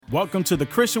Welcome to the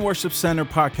Christian Worship Center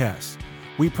podcast.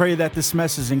 We pray that this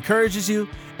message encourages you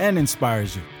and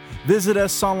inspires you. Visit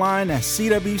us online at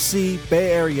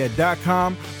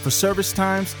cwcbayarea.com for service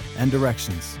times and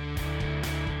directions.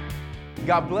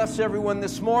 God bless everyone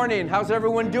this morning. How's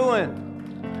everyone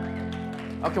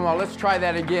doing? Oh, come on, let's try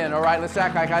that again. All right, let's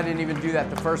act like I didn't even do that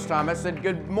the first time. I said,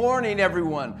 good morning,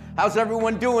 everyone. How's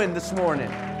everyone doing this morning?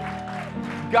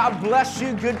 God bless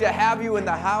you. Good to have you in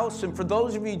the house. And for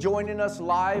those of you joining us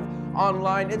live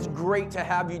online, it's great to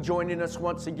have you joining us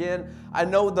once again. I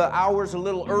know the hour's a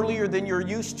little earlier than you're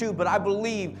used to, but I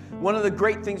believe one of the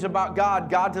great things about God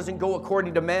doesn't go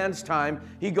according to man's time.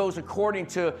 He goes according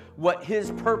to what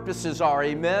His purposes are.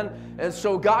 Amen? And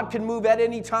so God can move at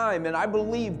any time, and I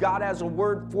believe God has a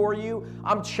word for you.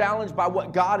 I'm challenged by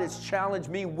what God has challenged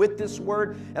me with this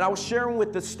word, and I was sharing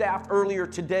with the staff earlier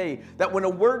today that when a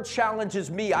word challenges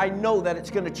me, I know that it's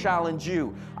going to challenge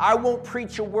you. I won't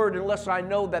preach a word unless I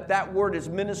know that that word is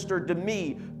ministered to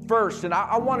me first. And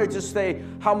I want to just say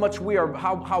how much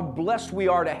how blessed we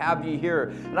are to have you here.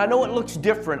 And I know it looks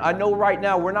different. I know right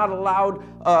now we're not allowed,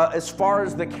 as far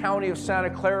as the county of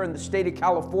Santa Clara and the state of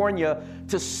California,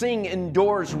 to sing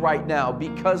indoors right now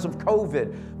because of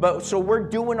COVID. But so we're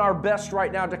doing our best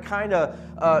right now to kind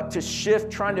of to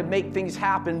shift, trying to make things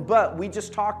happen. But we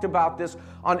just talked about this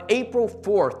on April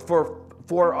 4th for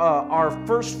our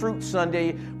First Fruit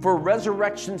Sunday, for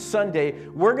Resurrection Sunday.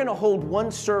 We're going to hold one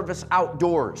service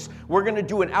outdoors. We're going to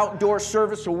do an outdoor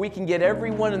service so we can get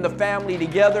everyone in the family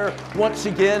together once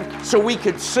again, so we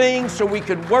could sing, so we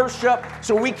could worship,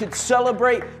 so we could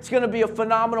celebrate. It's going to be a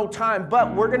phenomenal time,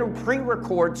 but we're going to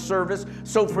pre-record service.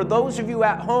 So for those of you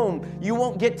at home, you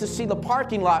won't get to see the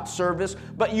parking lot service,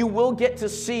 but you will get to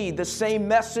see the same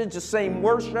message, the same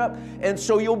worship, and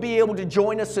so you'll be able to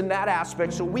join us in that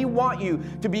aspect. So we want you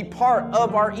to be part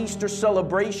of our Easter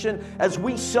celebration as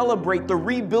we celebrate the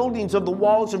rebuildings of the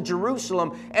walls of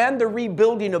Jerusalem and the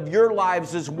rebuilding of your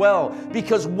lives as well.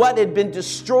 Because what had been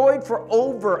destroyed for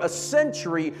over a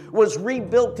century was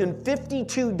rebuilt in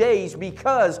 52 days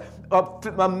because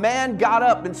a man got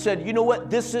up and said, you know what,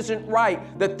 this isn't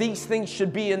right, that these things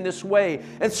should be in this way.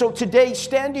 And so today,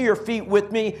 stand to your feet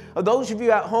with me. Those of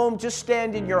you at home, just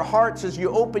stand in your hearts as you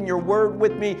open your word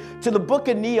with me to the book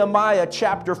of Nehemiah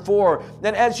chapter 4.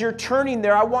 And as you're turning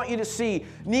there, I want you to see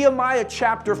Nehemiah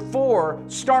chapter 4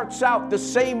 starts out the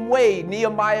same way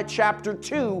Nehemiah chapter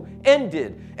 2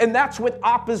 ended. And that's with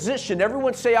opposition.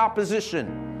 Everyone say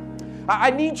opposition.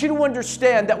 I need you to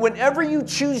understand that whenever you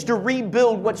choose to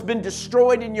rebuild what's been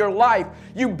destroyed in your life,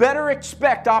 you better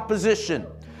expect opposition.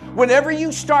 Whenever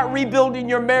you start rebuilding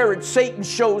your marriage, Satan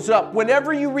shows up.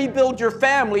 Whenever you rebuild your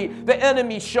family, the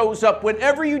enemy shows up.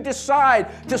 Whenever you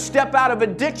decide to step out of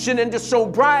addiction into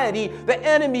sobriety, the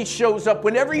enemy shows up.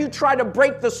 Whenever you try to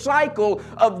break the cycle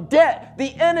of debt,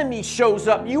 the enemy shows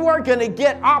up. You are going to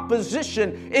get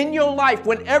opposition in your life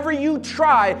whenever you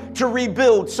try to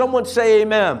rebuild. Someone say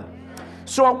amen.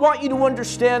 So I want you to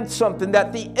understand something,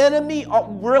 that the enemy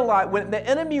when the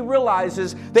enemy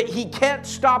realizes that he can't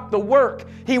stop the work,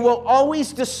 he will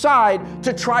always decide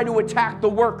to try to attack the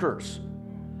workers.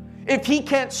 If he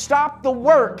can't stop the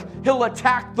work, he'll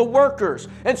attack the workers.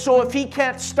 And so if he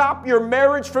can't stop your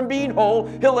marriage from being whole,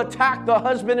 he'll attack the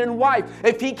husband and wife.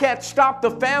 If he can't stop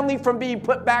the family from being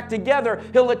put back together,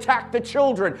 he'll attack the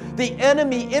children. The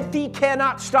enemy, if he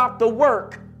cannot stop the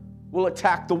work, will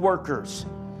attack the workers.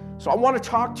 So I want to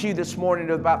talk to you this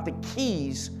morning about the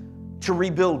keys to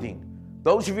rebuilding.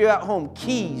 Those of you at home,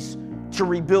 keys to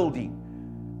rebuilding.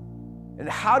 And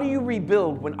how do you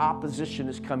rebuild when opposition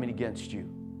is coming against you?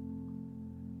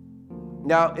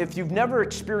 Now, if you've never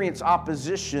experienced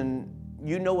opposition,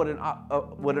 you know what an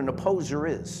opposer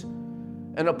is.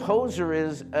 An opposer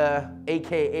is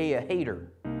AKA a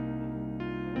hater.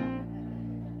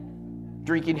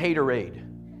 Drinking haterade.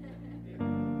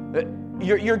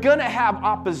 You're going to have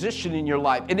opposition in your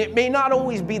life. And it may not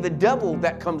always be the devil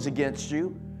that comes against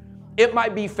you. It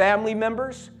might be family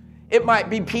members. It might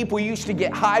be people you used to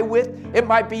get high with. It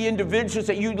might be individuals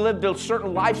that you lived a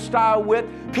certain lifestyle with.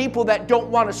 People that don't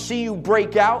want to see you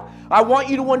break out. I want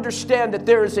you to understand that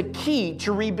there is a key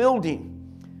to rebuilding.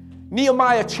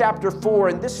 Nehemiah chapter 4,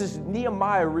 and this is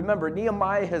Nehemiah. Remember,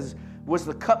 Nehemiah was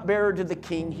the cupbearer to the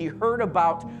king. He heard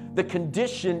about the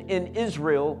condition in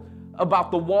Israel,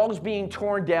 about the walls being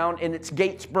torn down and its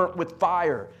gates burnt with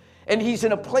fire. And he's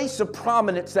in a place of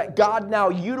prominence that God now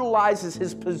utilizes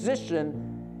his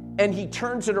position, and he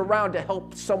turns it around to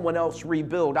help someone else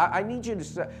rebuild. I need you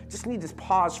to just need to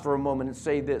pause for a moment and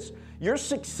say this. Your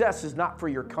success is not for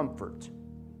your comfort.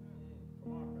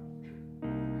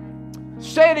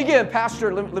 Say it again,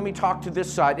 Pastor. Let me talk to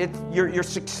this side. Your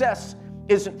success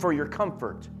isn't for your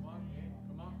comfort.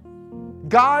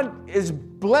 God has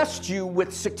blessed you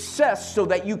with success so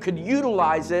that you could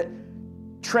utilize it,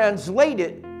 translate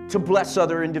it to bless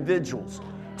other individuals,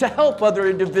 to help other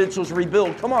individuals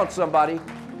rebuild. Come on, somebody.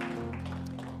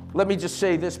 Let me just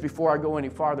say this before I go any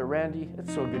farther. Randy,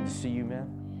 it's so good to see you,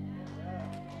 man.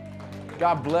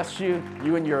 God bless you.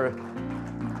 You and your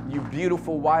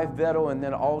beautiful wife, Beto, and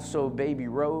then also baby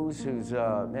Rose, who's,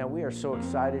 man, we are so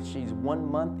excited. She's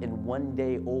 1 month and 1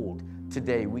 day old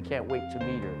today. We can't wait to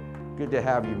meet her. Good to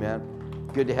have you, man.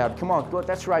 Good to have you. Come on,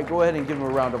 that's right. Go ahead and give him a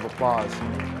round of applause.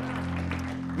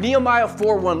 Nehemiah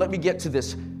 4:1, let me get to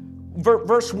this.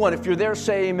 Verse 1, if you're there,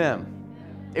 say amen.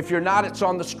 If you're not, it's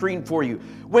on the screen for you.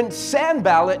 When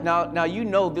Sanballat, now you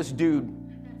know this dude,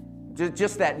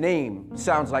 just that name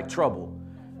sounds like trouble.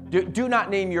 Do not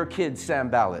name your kid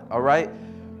Sanballat, all right?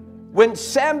 When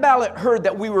Sanballat heard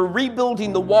that we were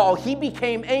rebuilding the wall, he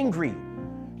became angry.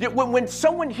 When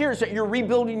someone hears that you're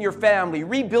rebuilding your family,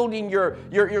 rebuilding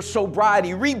your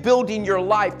sobriety, rebuilding your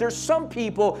life, there's some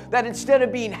people that instead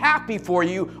of being happy for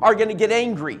you are going to get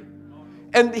angry.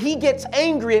 And he gets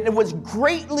angry, and it was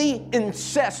greatly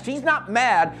incensed. He's not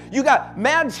mad.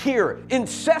 Mad's here.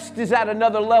 Incensed is at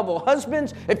another level.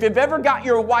 Husbands, if you've ever got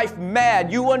your wife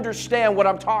mad, you understand what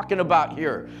I'm talking about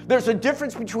here. There's a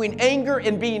difference between anger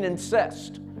and being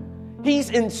incensed.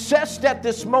 He's incensed at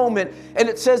this moment, and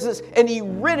it says this, and he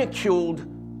ridiculed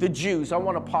the Jews. I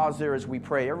want to pause there as we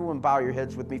pray. Everyone bow your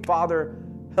heads with me. Father,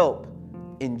 help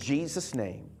in Jesus'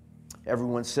 name.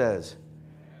 Everyone says,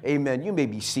 amen. You may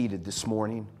be seated this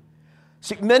morning.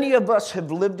 See, many of us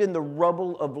have lived in the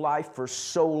rubble of life for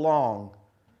so long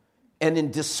and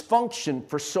in dysfunction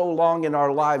for so long in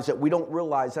our lives that we don't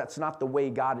realize that's not the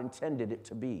way God intended it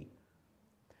to be.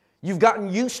 You've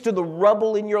gotten used to the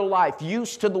rubble in your life,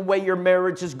 used to the way your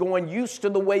marriage is going, used to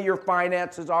the way your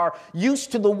finances are,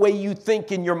 used to the way you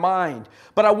think in your mind.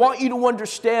 But I want you to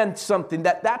understand something,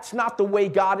 that's not the way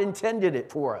God intended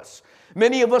it for us.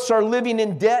 Many of us are living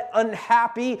in debt,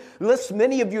 unhappy. Listen,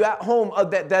 many of you at home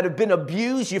that have been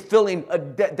abused, you're feeling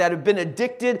that have been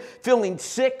addicted, feeling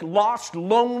sick, lost,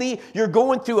 lonely. You're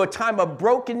going through a time of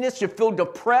brokenness. You feel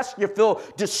depressed. You feel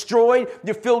destroyed.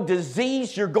 You feel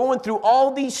diseased. You're going through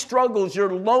all these struggles.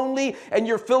 You're lonely and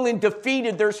you're feeling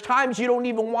defeated. There's times you don't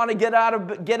even want to get out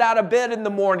of bed in the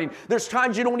morning. There's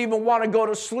times you don't even want to go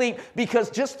to sleep because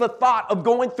just the thought of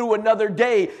going through another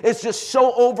day is just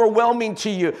so overwhelming to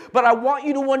you. But I want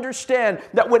you to understand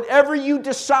that whenever you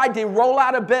decide to roll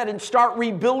out of bed and start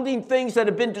rebuilding things that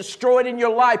have been destroyed in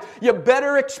your life, you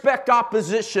better expect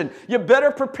opposition. You better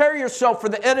prepare yourself for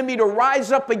the enemy to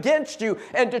rise up against you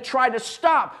and to try to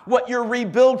stop what you're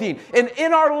rebuilding. And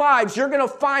in our lives, you're going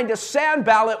to find a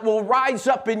Sanballat will rise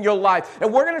up in your life.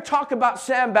 And we're going to talk about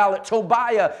Sanballat,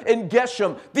 Tobiah, and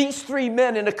Geshem, these three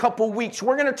men in a couple weeks.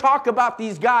 We're going to talk about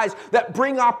these guys that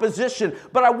bring opposition.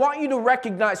 But I want you to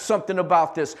recognize something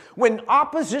about this. When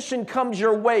opposition comes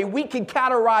your way, we can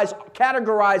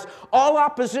categorize all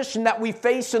opposition that we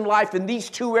face in life in these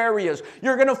two areas.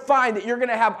 You're going to find that you're going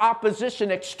to have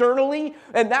opposition externally,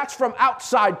 and that's from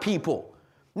outside people.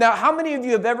 Now, how many of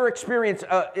you have ever experienced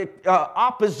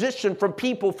opposition from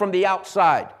people from the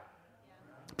outside?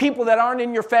 People that aren't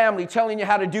in your family telling you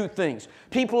how to do things.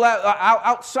 People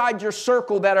outside your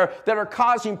circle that are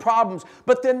causing problems.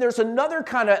 But then there's another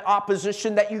kind of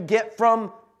opposition that you get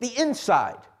from the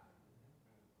inside.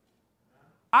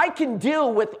 I can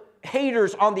deal with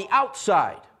haters on the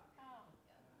outside.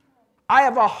 I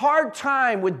have a hard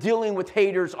time with dealing with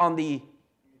haters on the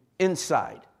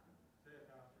inside.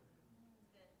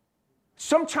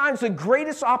 Sometimes the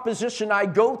greatest opposition I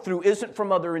go through isn't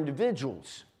from other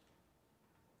individuals.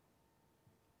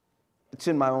 It's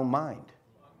in my own mind.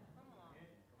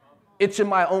 It's in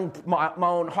my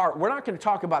own heart. We're not going to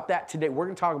talk about that today. We're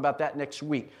going to talk about that next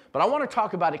week. But I want to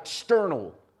talk about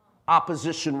external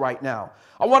opposition right now.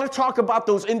 I want to talk about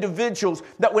those individuals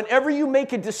that whenever you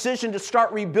make a decision to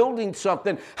start rebuilding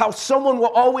something, how someone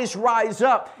will always rise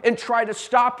up and try to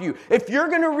stop you. If you're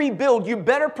going to rebuild, you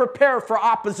better prepare for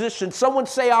opposition. Someone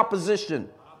say opposition.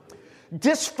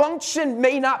 Dysfunction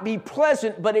may not be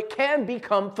pleasant, but it can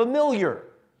become familiar.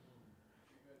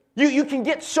 You can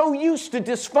get so used to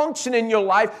dysfunction in your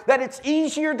life that it's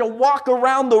easier to walk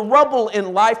around the rubble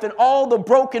in life and all the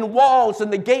broken walls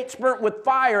and the gates burnt with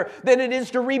fire than it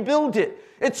is to rebuild it.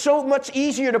 It's so much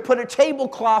easier to put a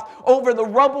tablecloth over the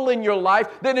rubble in your life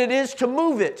than it is to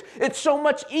move it. It's so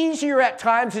much easier at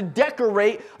times to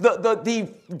decorate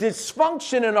the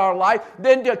dysfunction in our life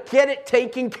than to get it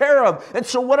taken care of. And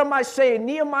so what am I saying?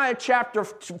 Nehemiah chapter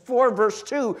 4, verse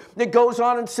 2, it goes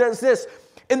on and says this,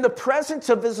 in the presence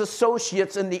of his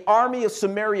associates in the army of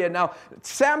Samaria. Now,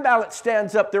 Sanballat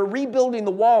stands up. They're rebuilding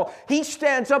the wall. He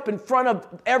stands up in front of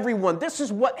everyone. This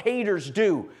is what haters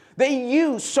do. They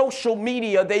use social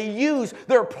media. They use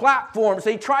their platforms.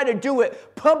 They try to do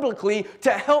it publicly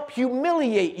to help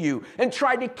humiliate you and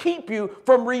try to keep you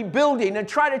from rebuilding and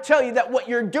try to tell you that what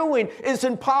you're doing is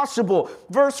impossible.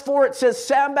 Verse 4, it says,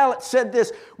 Sanballat said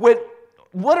this,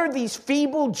 what are these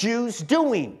feeble Jews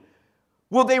doing?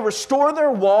 Will they restore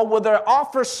their wall? Will they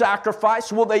offer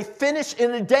sacrifice? Will they finish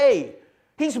in a day?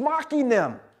 He's mocking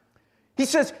them. He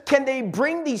says, can they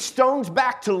bring these stones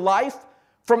back to life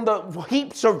from the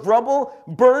heaps of rubble,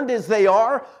 burned as they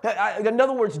are? In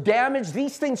other words, damaged.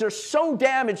 These things are so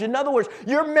damaged. In other words,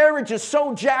 your marriage is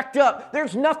so jacked up,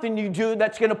 there's nothing you do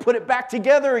that's going to put it back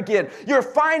together again. Your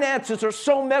finances are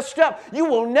so messed up, you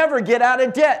will never get out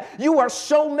of debt. You are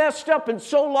so messed up and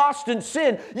so lost in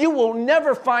sin, you will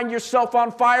never find yourself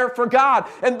on fire for God.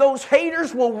 And those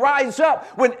haters will rise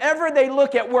up whenever they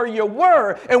look at where you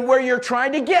were and where you're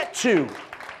trying to get to.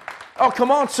 Oh,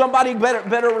 come on, somebody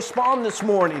better respond this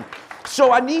morning.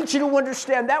 So I need you to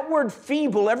understand that word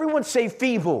feeble, everyone say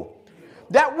feeble.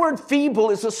 That word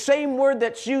feeble is the same word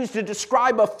that's used to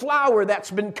describe a flower that's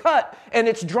been cut and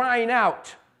it's drying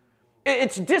out.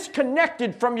 It's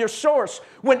disconnected from your source.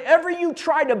 Whenever you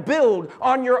try to build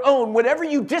on your own, whenever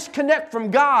you disconnect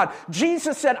from God,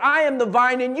 Jesus said, I am the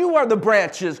vine and you are the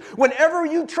branches. Whenever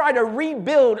you try to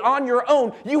rebuild on your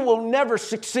own, you will never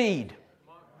succeed.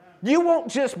 You won't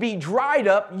just be dried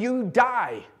up, you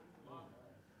die.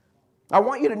 I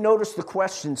want you to notice the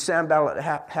question Sanballat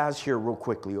has here real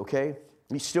quickly, okay?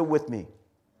 Are you still with me?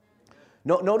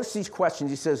 Notice these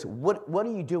questions. He says, what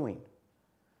are you doing?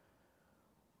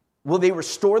 Will they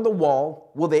restore the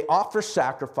wall? Will they offer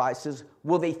sacrifices?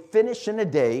 Will they finish in a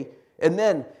day? And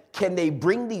then, can they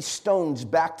bring these stones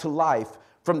back to life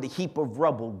from the heap of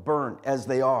rubble burnt as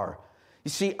they are? You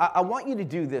see, I want you to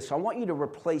do this. I want you to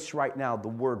replace right now the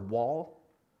word wall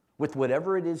with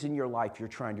whatever it is in your life you're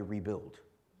trying to rebuild.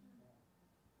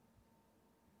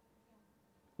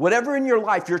 Whatever in your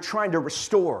life you're trying to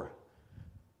restore.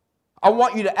 I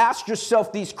want you to ask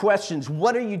yourself these questions.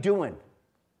 What are you doing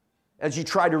as you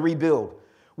try to rebuild?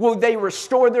 Will they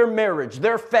restore their marriage,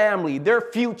 their family, their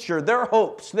future, their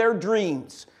hopes, their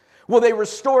dreams? Will they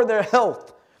restore their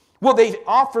health? Will they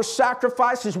offer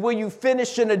sacrifices? Will you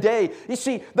finish in a day? You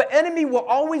see, the enemy will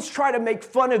always try to make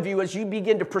fun of you as you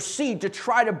begin to proceed to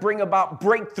try to bring about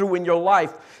breakthrough in your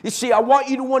life. You see, I want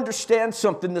you to understand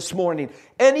something this morning.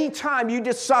 Anytime you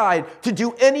decide to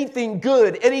do anything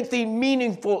good, anything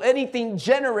meaningful, anything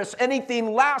generous,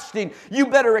 anything lasting, you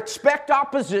better expect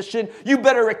opposition, you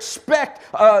better expect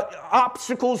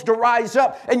obstacles to rise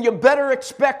up, and you better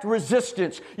expect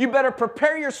resistance. You better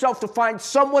prepare yourself to find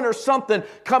someone or something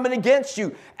coming against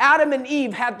you. Adam and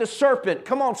Eve had the serpent.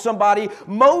 Come on, somebody.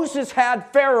 Moses had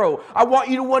Pharaoh. I want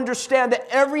you to understand that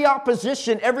every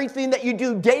opposition, everything that you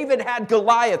do, David had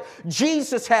Goliath.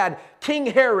 Jesus had King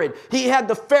Herod. He had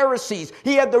the Pharisees.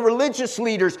 He had the religious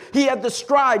leaders. He had the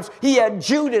scribes. He had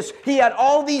Judas. He had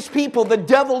all these people, the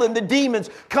devil and the demons,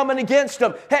 coming against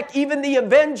him. Heck, even the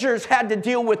Avengers had to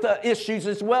deal with issues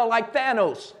as well, like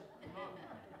Thanos.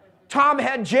 Tom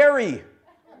had Jerry.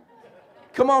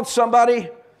 Come on, somebody.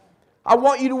 I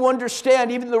want you to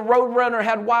understand, even the Roadrunner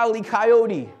had Wile E.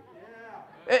 Coyote.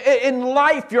 In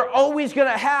life, you're always going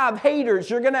to have haters.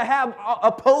 You're going to have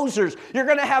opposers. You're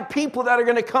going to have people that are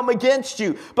going to come against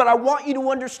you. But I want you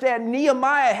to understand,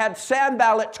 Nehemiah had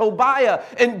Sanballat, Tobiah,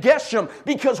 and Geshem,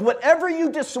 because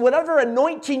whatever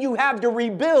anointing you have to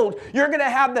rebuild, you're going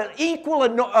to have the equal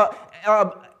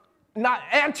not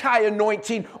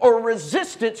anti-anointing or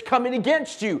resistance coming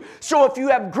against you. So if you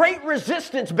have great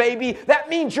resistance, baby, that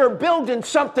means you're building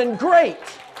something great.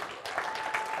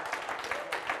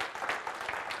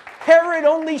 Herod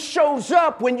only shows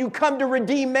up when you come to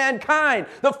redeem mankind.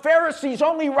 The Pharisees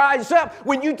only rise up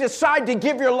when you decide to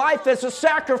give your life as a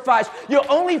sacrifice. You'll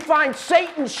only find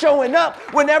Satan showing up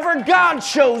whenever God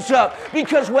shows up,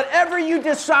 because whatever you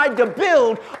decide to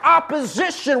build,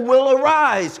 opposition will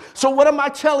arise. So what am I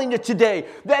telling you today?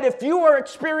 That if you are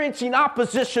experiencing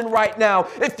opposition right now,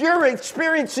 if you're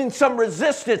experiencing some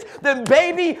resistance, then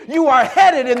baby, you are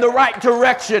headed in the right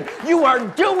direction. You are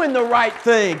doing the right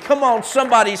thing. Come on,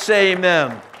 somebody say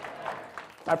amen.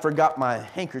 I forgot my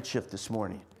handkerchief this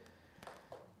morning.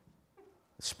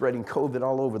 It's spreading COVID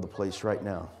all over the place right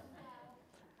now.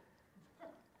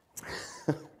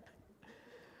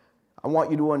 I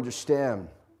want you to understand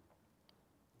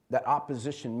that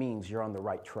opposition means you're on the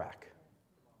right track.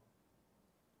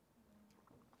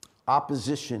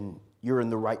 Opposition, you're in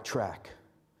the right track.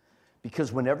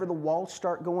 Because whenever the walls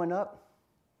start going up,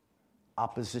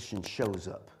 opposition shows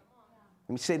up.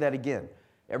 Let me say that again.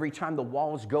 Every time the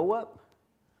walls go up,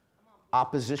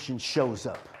 opposition shows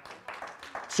up.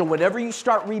 So whenever you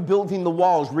start rebuilding the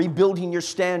walls, rebuilding your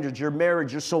standards, your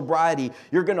marriage, your sobriety,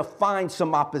 you're going to find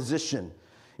some opposition.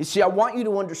 You see, I want you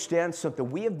to understand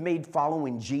something. We have made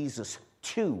following Jesus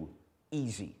too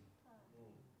easy.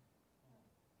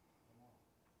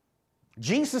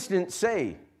 Jesus didn't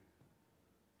say,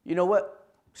 you know what,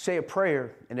 say a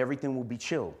prayer and everything will be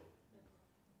chill.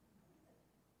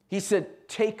 He said,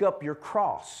 take up your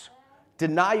cross.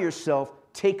 Deny yourself,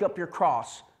 take up your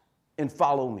cross, and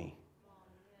follow me.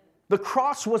 The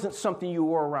cross wasn't something you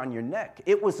wore around your neck.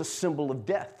 It was a symbol of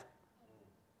death.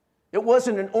 It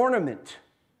wasn't an ornament.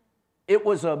 It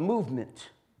was a movement.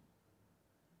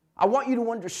 I want you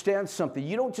to understand something.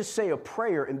 You don't just say a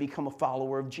prayer and become a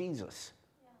follower of Jesus.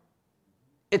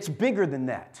 It's bigger than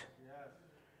that.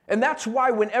 And that's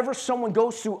why whenever someone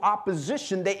goes through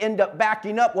opposition, they end up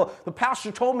backing up. Well, the pastor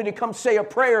told me to come say a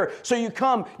prayer. So you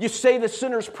come, you say the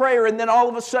sinner's prayer, and then all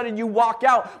of a sudden you walk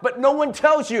out. But no one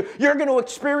tells you you're going to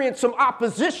experience some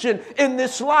opposition in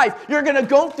this life. You're going to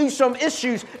go through some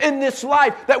issues in this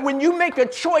life that when you make a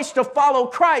choice to follow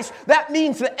Christ, that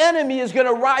means the enemy is going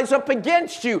to rise up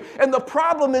against you. And the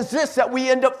problem is this that we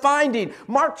end up finding.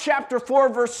 Mark chapter 4,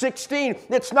 verse 16.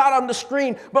 It's not on the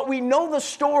screen, but we know the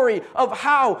story of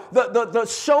how the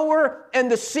sower and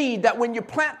the seed, that when you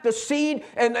plant the seed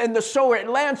and the sower, it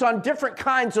lands on different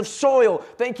kinds of soil.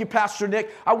 Thank you, Pastor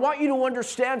Nick. I want you to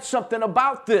understand something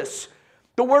about this.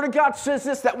 The Word of God says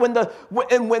this, that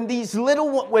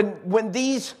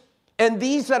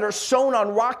these that are sown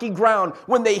on rocky ground,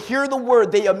 when they hear the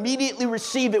word, they immediately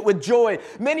receive it with joy.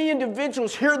 Many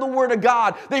individuals hear the word of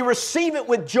God, they receive it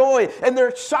with joy, and they're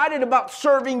excited about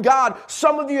serving God.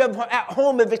 Some of you at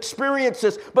home have experienced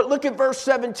this, but look at verse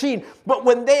 17. But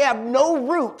when they have no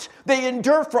root, they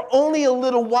endure for only a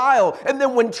little while. And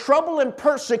then when trouble and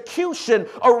persecution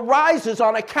arises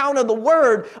on account of the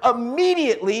word,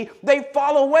 immediately they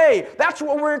fall away. That's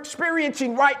what we're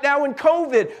experiencing right now in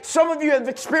COVID. Some of you have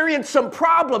experienced some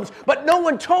problems, but no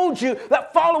one told you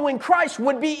that following Christ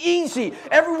would be easy.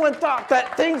 Everyone thought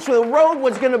that things for the road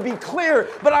was going to be clear,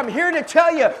 but I'm here to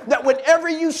tell you that whenever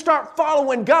you start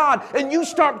following God and you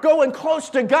start going close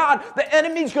to God, the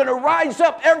enemy's going to rise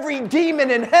up, every demon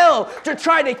in hell, to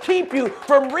try to keep you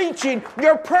from reaching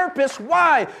your purpose.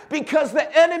 Why? Because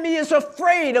the enemy is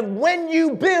afraid of when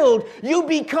you build, you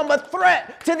become a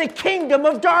threat to the kingdom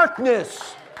of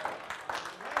darkness.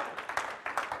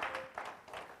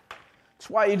 That's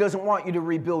why he doesn't want you to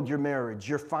rebuild your marriage,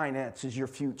 your finances, your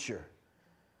future.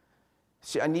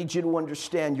 See, I need you to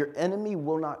understand your enemy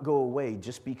will not go away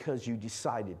just because you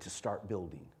decided to start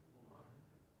building.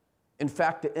 In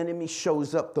fact, the enemy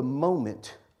shows up the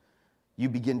moment you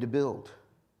begin to build.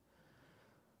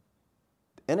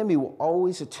 The enemy will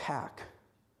always attack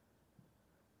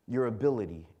your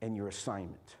ability and your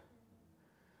assignment.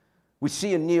 We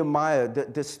see in Nehemiah,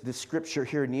 this scripture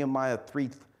here, Nehemiah 3.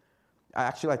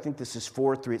 Actually, I think this is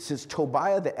 4:3. It says,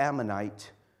 Tobiah the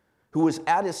Ammonite, who was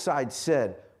at his side,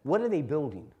 said, what are they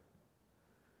building?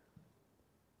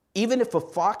 Even if a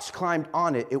fox climbed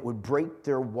on it, it would break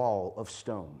their wall of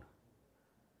stone.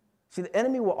 See, the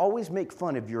enemy will always make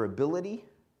fun of your ability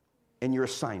and your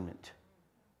assignment.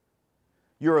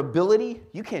 Your ability,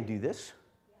 you can't do this.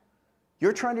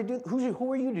 You're trying to do,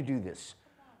 who are you to do this?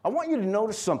 I want you to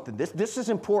notice something. This is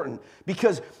important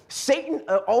because Satan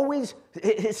always,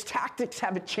 his tactics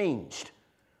haven't changed.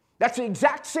 That's the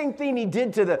exact same thing he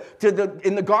did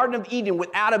in the Garden of Eden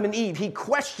with Adam and Eve. He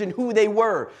questioned who they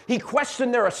were. He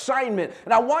questioned their assignment.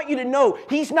 And I want you to know,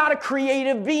 he's not a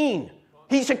creative being.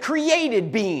 He's a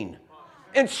created being.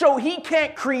 And so he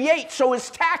can't create, so his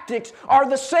tactics are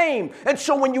the same. And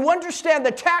so when you understand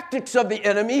the tactics of the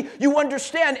enemy, you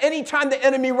understand anytime the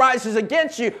enemy rises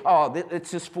against you, oh,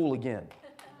 it's this fool again.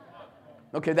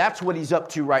 Okay, that's what he's up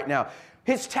to right now.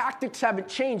 His tactics haven't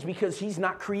changed because he's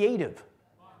not creative.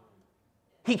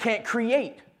 He can't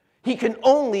create. He can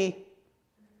only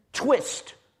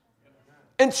twist.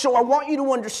 And so I want you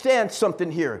to understand something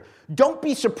here. Don't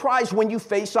be surprised when you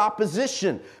face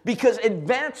opposition, because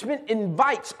advancement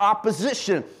invites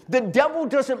opposition. The devil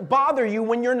doesn't bother you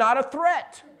when you're not a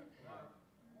threat.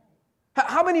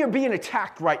 How many are being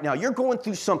attacked right now? You're going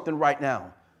through something right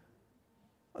now.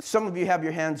 Some of you have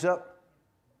your hands up.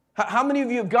 How many of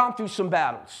you have gone through some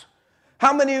battles?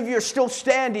 How many of you are still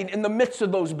standing in the midst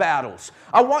of those battles?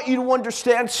 I want you to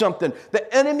understand something.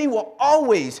 The enemy will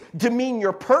always demean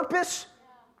your purpose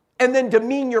and then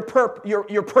demean your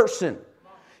person.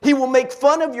 He will make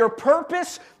fun of your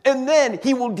purpose, and then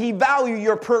he will devalue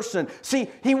your person. See,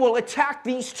 he will attack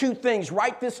these two things.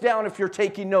 Write this down if you're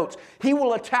taking notes. He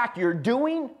will attack your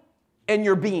doing and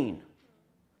your being.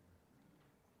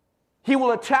 He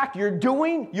will attack your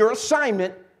doing, your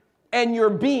assignment, and your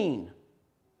being,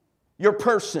 your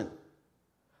person.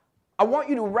 I want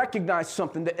you to recognize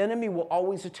something. The enemy will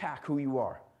always attack who you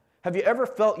are. Have you ever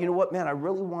felt, you know what, man, I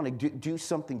really want to do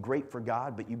something great for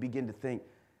God, but you begin to think,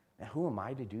 man, who am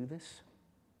I to do this?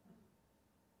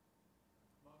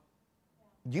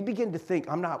 You begin to think,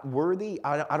 I'm not worthy,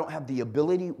 I don't have the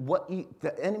ability.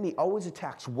 The enemy always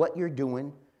attacks what you're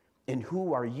doing and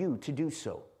who are you to do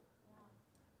so.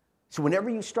 So whenever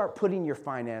you start putting your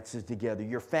finances together,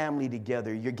 your family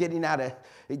together, you're getting out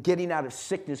of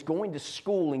sickness, going to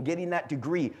school and getting that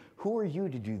degree, who are you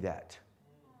to do that?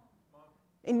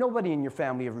 Ain't nobody in your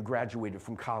family ever graduated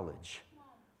from college.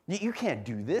 You can't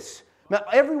do this. Now,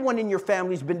 everyone in your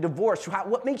family has been divorced.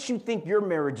 What makes you think your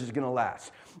marriage is going to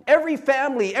last? Every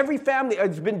family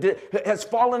has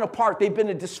fallen apart. They've been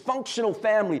a dysfunctional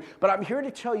family. But I'm here to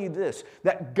tell you this,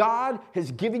 that God has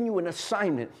given you an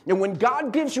assignment. And when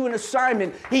God gives you an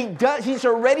assignment, He's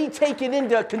already taken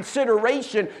into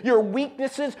consideration your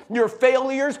weaknesses, your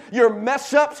failures, your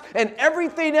mess-ups, and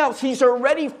everything else. He's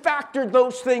already factored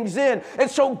those things in.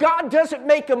 And so God doesn't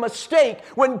make a mistake.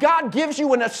 When God gives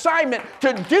you an assignment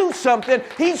to do something,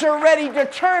 He's already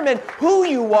determined who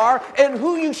you are and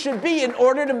who you should be in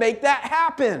order to make that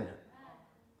happen.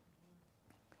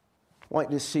 I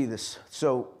want you to see this.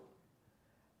 So,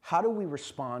 how do we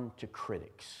respond to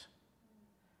critics?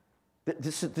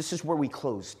 This is where we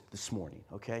closed this morning,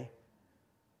 okay?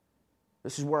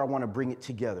 This is where I want to bring it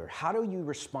together. How do you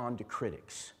respond to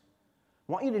critics?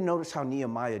 I want you to notice how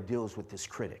Nehemiah deals with his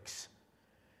critics.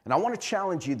 And I want to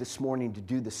challenge you this morning to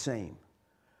do the same.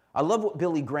 I love what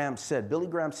Billy Graham said. Billy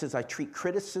Graham says, I treat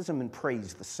criticism and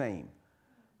praise the same.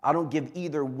 I don't give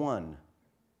either one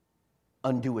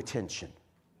undue attention.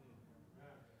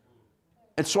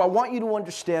 And so I want you to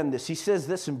understand this. He says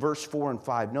this in verse 4 and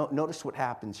 5. Notice what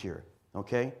happens here,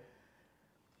 okay?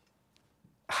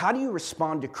 How do you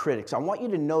respond to critics? I want you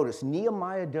to notice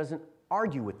Nehemiah doesn't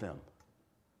argue with them.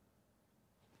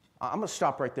 I'm going to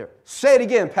stop right there. Say it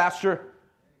again, Pastor.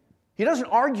 He doesn't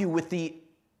argue with the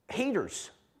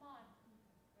haters.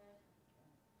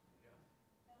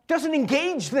 Doesn't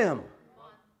engage them.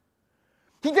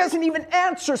 He doesn't even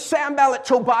answer Sanballat,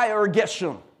 Tobiah, or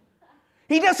Geshem.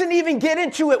 He doesn't even get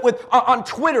into it on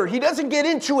Twitter. He doesn't get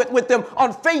into it with them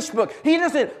on Facebook. He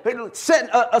doesn't send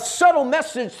a subtle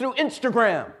message through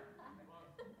Instagram.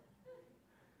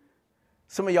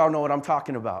 Some of y'all know what I'm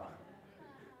talking about.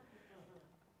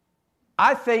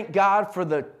 I thank God for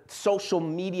the social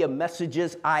media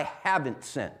messages I haven't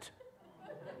sent.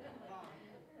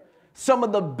 Some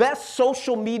of the best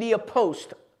social media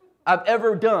posts I've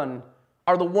ever done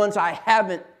are the ones I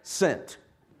haven't sent.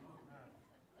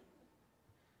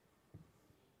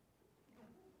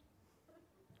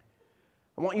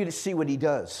 I want you to see what he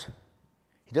does.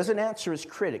 He doesn't answer his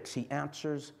critics. He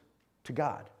answers to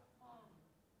God.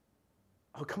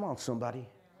 Oh, come on, somebody.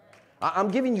 I'm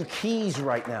giving you keys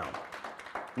right now.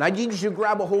 And I need you to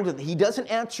grab a hold of it. He doesn't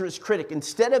answer his critic.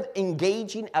 Instead of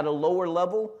engaging at a lower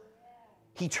level,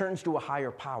 he turns to a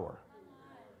higher power.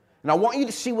 And I want you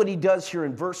to see what he does here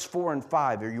in verse 4 and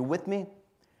 5. Are you with me?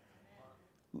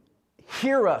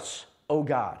 Hear us, O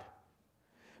God.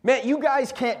 Man, you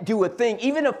guys can't do a thing.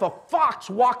 Even if a fox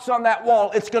walks on that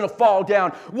wall, it's going to fall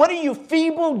down. What are you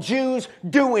feeble Jews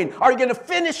doing? Are you going to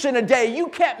finish in a day? You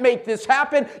can't make this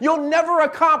happen. You'll never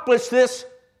accomplish this.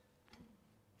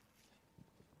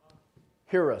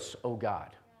 Hear us, O God.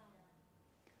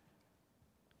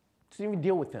 Doesn't even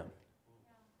deal with them.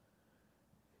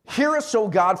 Hear us, O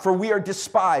God, for we are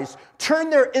despised. Turn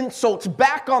their insults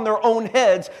back on their own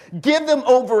heads. Give them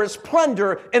over as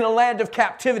plunder in a land of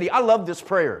captivity. I love this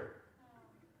prayer.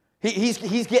 He's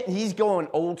going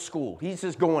old school.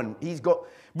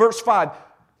 Verse 5.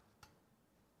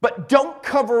 But don't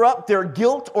cover up their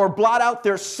guilt or blot out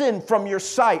their sin from your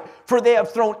sight, for they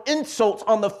have thrown insults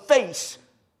on the face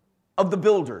of the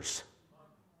builders.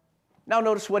 Now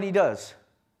notice what he does.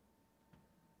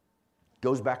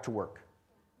 Goes back to work.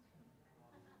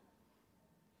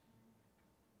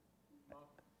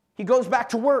 He goes back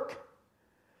to work.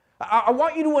 I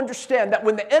want you to understand that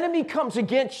when the enemy comes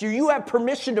against you, you have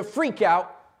permission to freak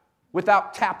out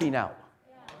without tapping out.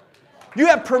 You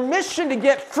have permission to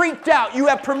get freaked out. You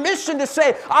have permission to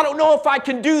say, I don't know if I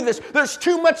can do this. There's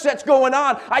too much that's going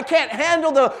on. I can't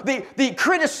handle the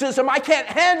criticism. I can't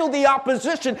handle the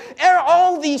opposition.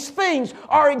 All these things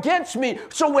are against me.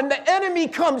 So when the enemy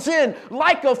comes in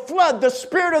like a flood, the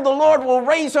Spirit of the Lord will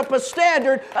raise up a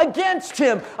standard against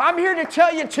him. I'm here to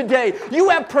tell you today, you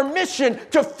have permission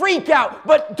to freak out,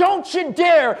 but don't you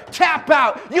dare tap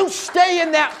out. You stay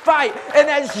in that fight. And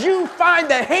as you find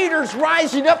the haters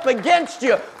rising up against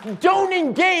you, don't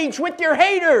engage with your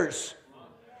haters.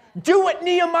 Do what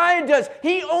Nehemiah does.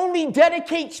 He only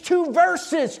dedicates 2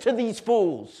 verses to these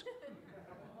fools.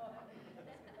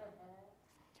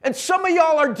 And some of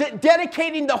y'all are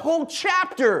dedicating the whole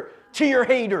chapter to your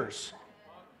haters.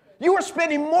 You are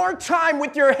spending more time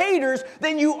with your haters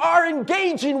than you are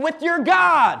engaging with your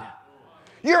God.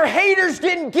 Your haters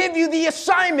didn't give you the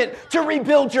assignment to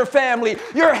rebuild your family.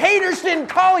 Your haters didn't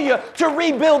call you to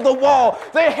rebuild the wall.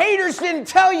 The haters didn't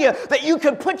tell you that you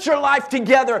could put your life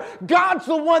together. God's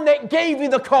the one that gave you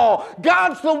the call.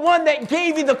 God's the one that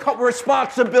gave you the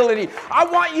responsibility. I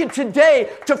want you today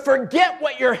to forget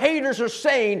what your haters are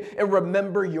saying and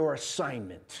remember your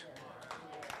assignment.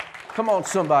 Come on,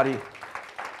 somebody.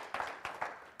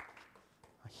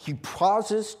 He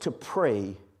pauses to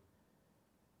pray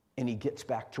and he gets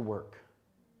back to work.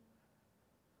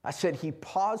 I said he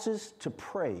pauses to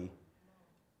pray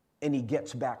and he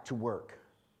gets back to work.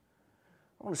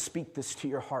 I want to speak this to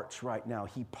your hearts right now.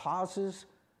 He pauses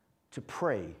to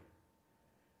pray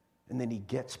and then he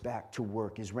gets back to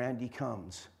work. As Randy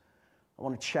comes, I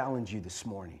want to challenge you this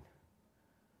morning.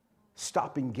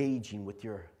 Stop engaging with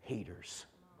your haters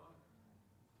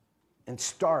and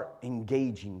start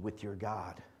engaging with your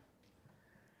God.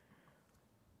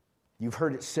 You've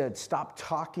heard it said, stop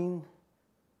talking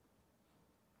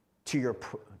to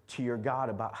your God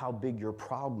about how big your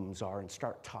problems are and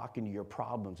start talking to your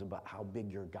problems about how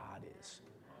big your God is.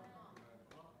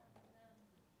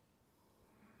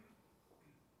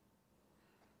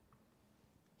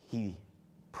 He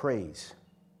prays,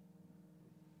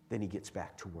 then he gets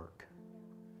back to work.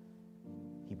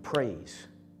 He prays,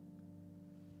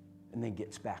 and then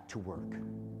gets back to work.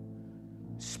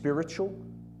 Spiritual,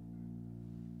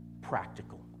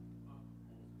 practical.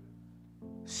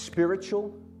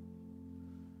 Spiritual,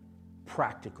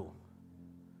 practical.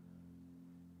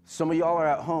 Some of y'all are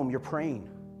at home, you're praying.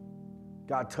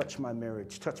 God, touch my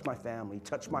marriage, touch my family,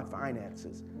 touch my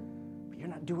finances. But you're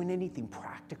not doing anything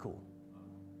practical.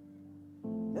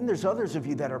 Then there's others of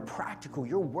you that are practical.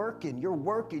 You're working,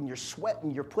 you're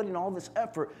sweating, you're putting all this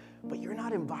effort, but you're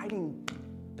not inviting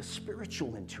the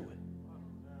spiritual into it.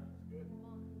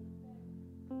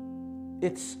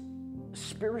 It's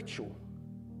spiritual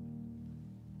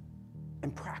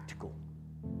and practical.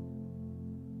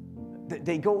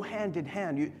 They go hand in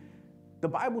hand. The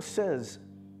Bible says,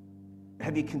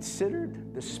 have you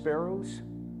considered the sparrows,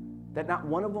 that not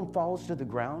one of them falls to the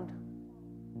ground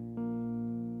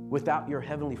without your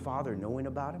heavenly Father knowing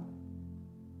about him?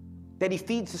 That he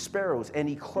feeds the sparrows and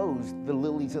he clothes the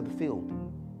lilies of the field.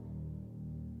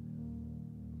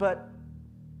 But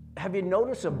have you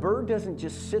noticed a bird doesn't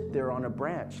just sit there on a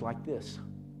branch like this?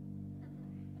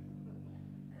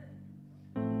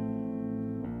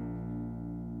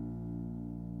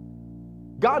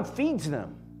 God feeds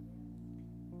them.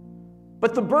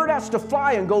 But the bird has to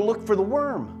fly and go look for the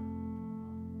worm.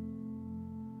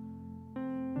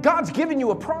 God's given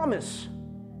you a promise.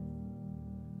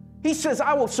 He says,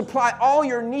 I will supply all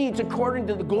your needs according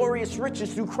to the glorious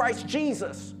riches through Christ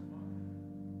Jesus.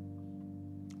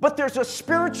 But there's a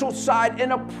spiritual side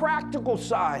and a practical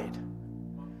side.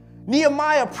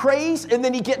 Nehemiah prays and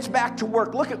then he gets back to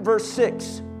work. Look at verse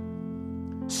 6.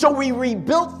 So we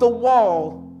rebuilt the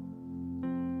wall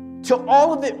till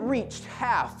all of it reached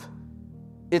half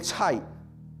its height,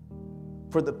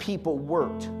 for the people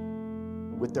worked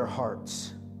with their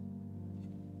hearts.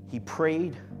 He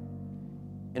prayed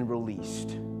and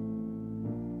released.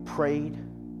 Prayed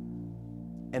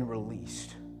and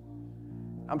released.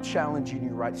 I'm challenging you,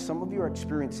 right? Some of you are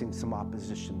experiencing some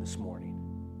opposition this morning.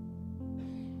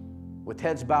 With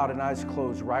heads bowed and eyes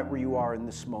closed, right where you are in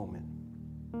this moment.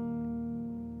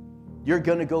 You're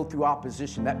going to go through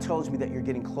opposition. That tells me that you're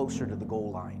getting closer to the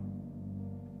goal line.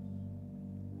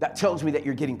 That tells me that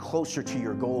you're getting closer to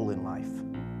your goal in life.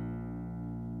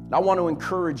 And I want to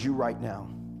encourage you right now.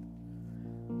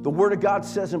 The Word of God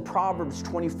says in Proverbs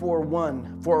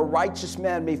 24:1, for a righteous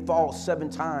man may fall 7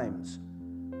 times,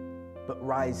 but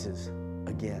rises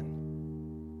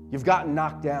again. You've gotten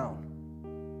knocked down.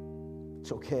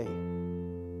 It's okay.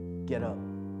 Get up.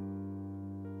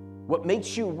 What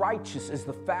makes you righteous is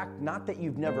the fact not that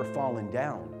you've never fallen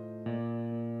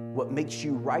down, What makes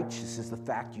you righteous is the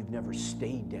fact you've never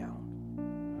stayed down.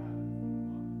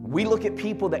 We look at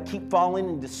people that keep falling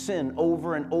into sin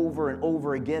over and over and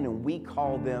over again, and we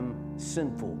call them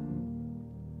sinful.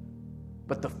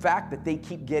 But the fact that they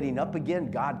keep getting up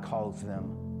again, God calls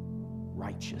them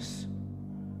righteous.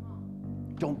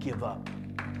 Don't give up.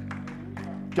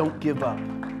 Don't give up.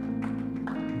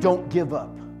 Don't give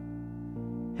up.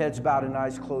 Heads bowed and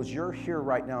eyes closed. You're here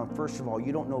right now, and first of all,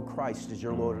 you don't know Christ as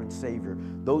your Lord and Savior.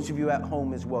 Those of you at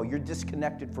home as well, you're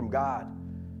disconnected from God.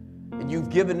 And you've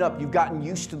given up, you've gotten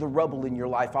used to the rubble in your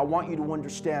life. I want you to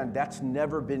understand that's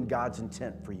never been God's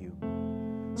intent for you.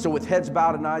 So with heads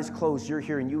bowed and eyes closed, you're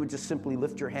here and you would just simply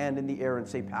lift your hand in the air and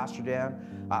say, Pastor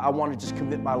Dan, I want to just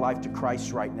commit my life to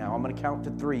Christ right now. I'm going to count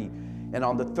to 3. And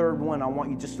on the third one, I want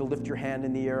you just to lift your hand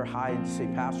in the air high and say,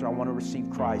 Pastor, I want to receive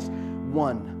Christ.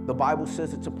 1, the Bible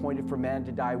says it's appointed for man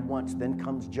to die once, then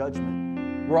comes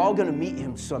judgment. We're all going to meet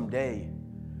him someday.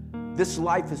 This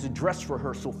life is a dress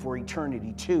rehearsal for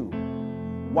eternity. 2,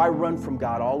 why run from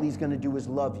God? All he's going to do is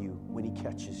love you when he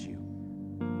catches you.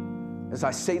 As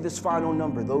I say this final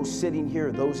number, those sitting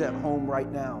here, those at home right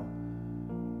now,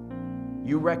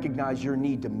 you recognize your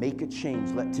need to make a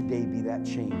change. Let today be that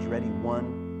change. Ready?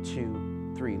 1,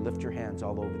 2, 3. Lift your hands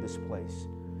all over this place.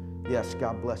 Yes,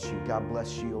 God bless you. God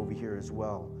bless you over here as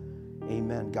well.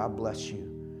 Amen. God bless you.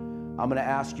 I'm going to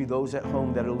ask you, those at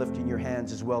home that are lifting your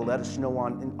hands as well, let us know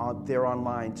on there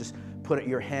online. Just put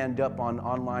your hand up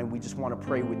online. We just want to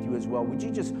pray with you as well. Would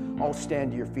you just all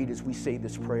stand to your feet as we say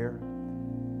this prayer?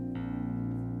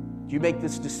 You make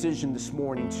this decision this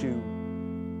morning to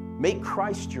make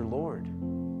Christ your Lord.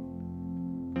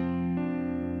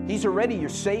 He's already your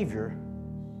Savior,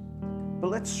 but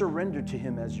let's surrender to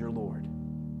him as your Lord.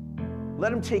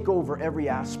 Let him take over every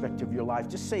aspect of your life.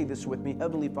 Just say this with me.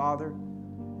 Heavenly Father,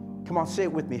 come on, say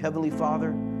it with me. Heavenly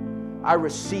Father, I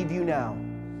receive you now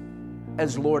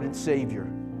as Lord and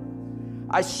Savior.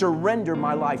 I surrender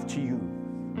my life to you.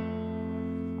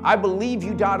 I believe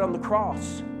you died on the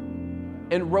cross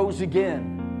and rose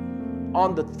again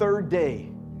on the 3rd day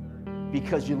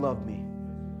because you love me.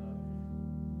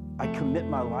 I commit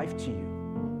my life to you.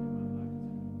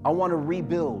 I want to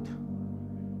rebuild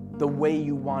the way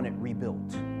you want it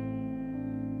rebuilt.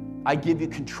 I give you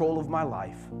control of my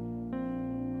life.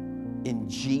 In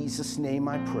Jesus' name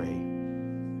I pray.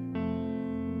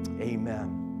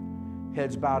 Amen.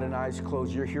 Heads bowed and eyes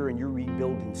closed. You're here and you're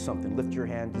rebuilding something. Lift your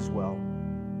hand as well.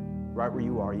 Right where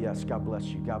you are. Yes, God bless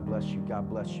you. God bless you. God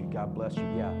bless you. God bless you.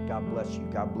 Yeah, God bless you.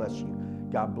 God bless you.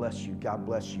 God bless you. God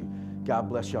bless you. God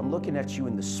bless you. I'm looking at you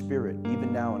in the spirit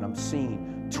even now, and I'm seeing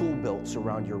tool belts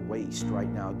around your waist right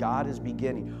now. God is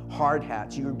beginning. Hard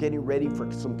hats. You're getting ready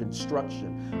for some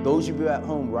construction. Those of you at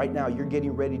home right now, you're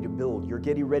getting ready to build. You're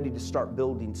getting ready to start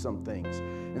building some things.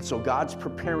 And so God's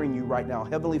preparing you right now.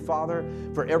 Heavenly Father,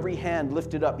 for every hand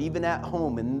lifted up, even at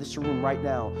home in this room right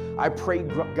now, I pray,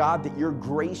 God, that your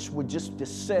grace would just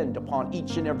descend upon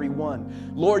each and every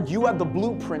one. Lord, you have the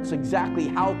blueprints exactly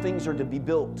how things are to be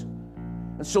built.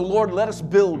 And so, Lord, let us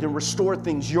build and restore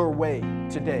things your way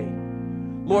today.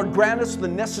 Lord, grant us the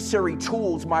necessary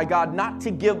tools, my God, not to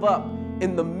give up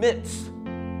in the midst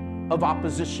of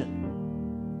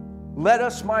opposition. Let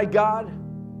us, my God,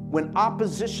 when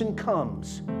opposition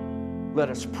comes, let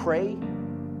us pray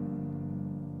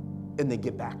and then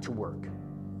get back to work.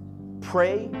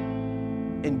 Pray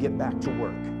and get back to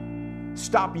work.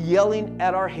 Stop yelling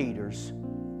at our haters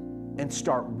and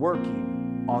start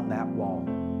working on that wall.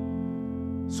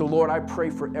 So, Lord, I pray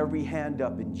for every hand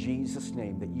up in Jesus'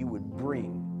 name that you would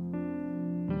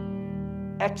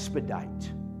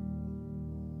expedite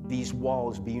these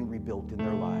walls being rebuilt in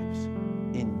their lives.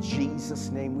 In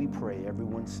Jesus' name we pray.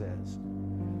 Everyone says,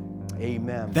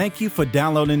 amen. Thank you for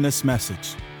downloading this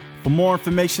message. For more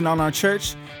information on our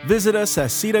church, visit us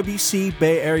at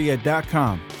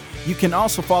cwcbayarea.com. You can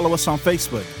also follow us on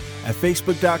Facebook at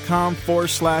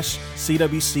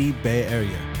facebook.com/CWC Bay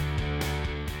Area.